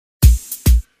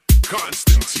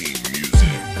Constantine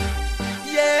music.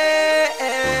 Yeah,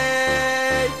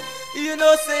 you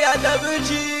know say I double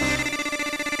G.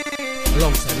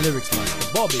 Alongside lyrics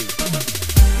master Bobby.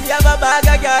 Me have a bag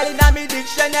of girl in a me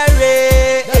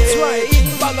dictionary. That's right,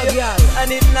 bag of girl. And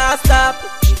it not stop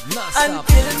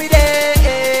until me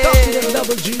there. Talk to them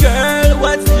double G. Girl,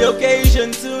 what's the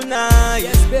occasion tonight?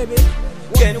 Yes, baby.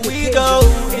 Can we go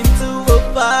into a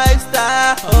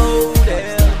 5-star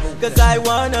hotel? Cause I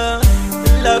wanna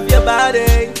love your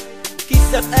body,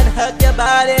 kiss up and hug your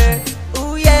body.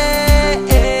 Ooh yeah,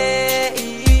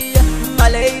 my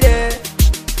lady.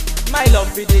 My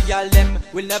love with the girl them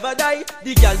will never die.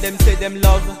 The girl them say them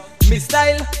love me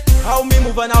style. How me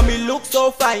move and how me look so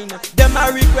fine. Them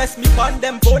a request me on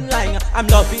them phone line. I'm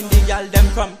loving the girl them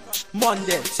from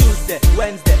Monday, Tuesday,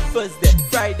 Wednesday, Thursday,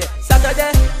 Friday,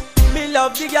 Saturday. Me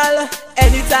love the girl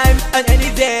anytime and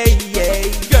any day, yeah.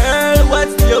 Girl,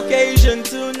 what's the occasion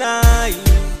tonight?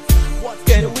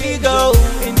 Can we go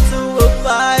into a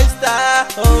 5-star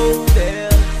hotel?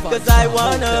 Cause I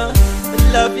wanna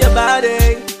love your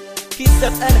body, kiss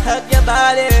up and hug your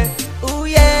body. Ooh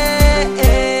yeah,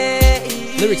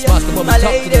 Lyrics master Bobby, my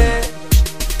talk to lady. them.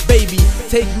 Baby,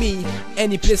 take me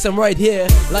any place, I'm right here.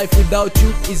 Life without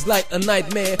you is like a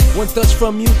nightmare. One touch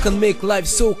from you can make life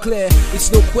so clear.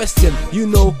 It's no question, you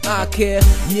know I care.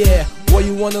 Yeah, where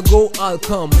you wanna go, I'll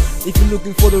come. If you're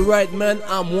looking for the right man,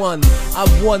 I'm one.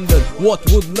 I've wondered, what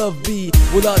would love be?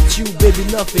 Without you, baby,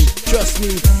 nothing. Trust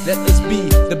me, let us be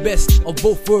the best of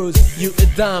both worlds. You a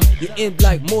dime, you ain't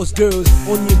like most girls.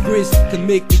 On your grace can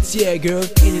make it, yeah, girl.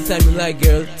 Anytime you like,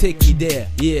 girl, take me there,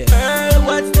 yeah. Girl,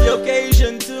 what's the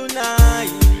occasion tonight?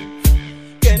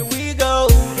 Can we go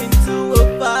into a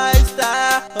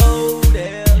 5-star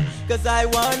hotel? Cause I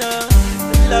wanna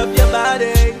love your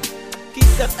body,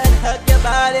 kiss up and hug your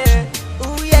body.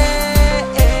 Ooh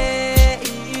yeah,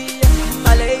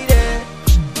 my lady.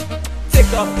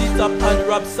 Take off the top and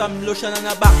rub some lotion on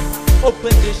her back.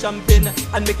 Open the champagne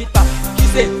and make it pop. She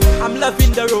said, I'm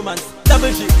loving the romance.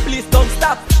 Double G, please don't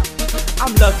stop.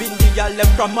 I'm loving the girl them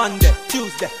from Monday,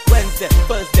 Tuesday, Wednesday,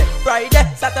 Thursday, Friday,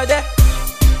 Saturday.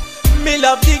 Me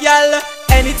love the girl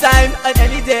anytime and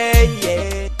any day,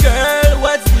 yeah. Girl,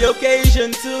 what's the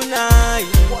occasion tonight?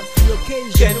 What's the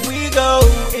occasion? Can we go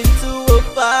into a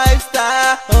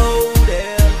 5-star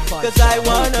hotel? Cause I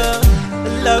wanna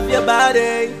love your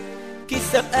body,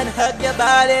 kiss up and hug your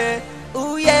body.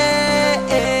 Ooh yeah,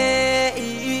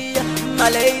 my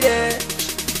lady.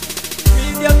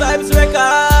 With your vibes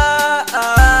record,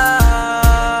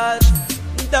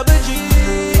 double G.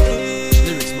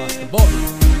 Lyrics master Bobby.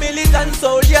 Militant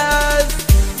soul